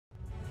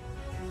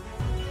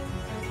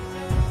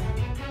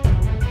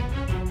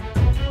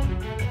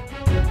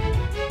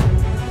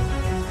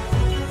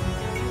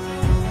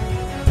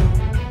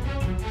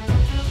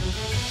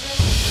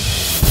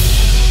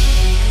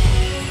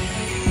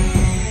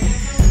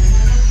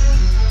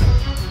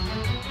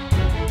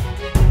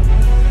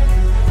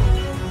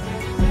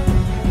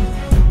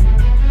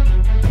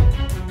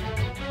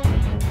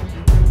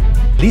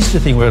least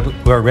thing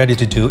we're ready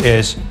to do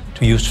is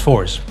to use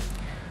force.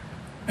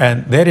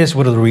 And that is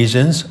one of the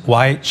reasons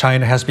why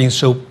China has been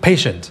so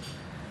patient.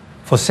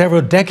 For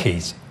several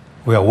decades,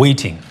 we are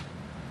waiting.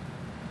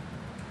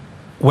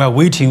 We are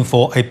waiting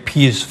for a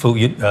peaceful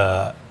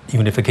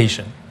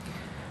unification.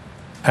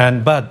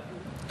 But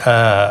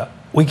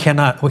we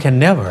can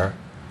never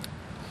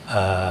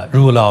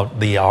rule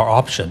out our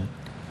option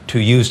to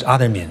use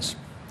other means.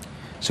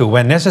 So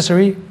when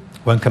necessary,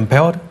 when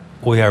compelled,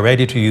 we are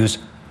ready to use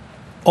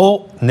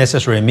all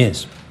necessary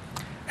means.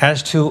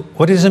 As to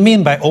what does it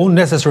mean by all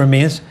necessary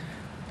means,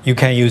 you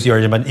can use your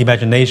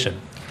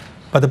imagination.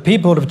 But the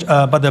people,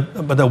 but the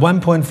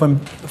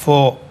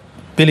 1.4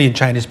 billion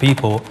Chinese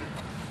people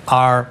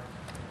are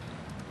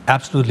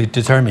absolutely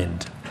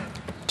determined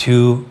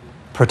to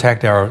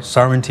protect our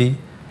sovereignty,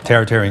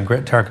 territory, and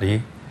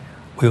integrity.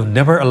 We will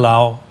never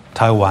allow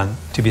Taiwan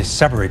to be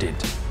separated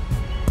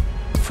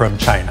from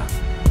China.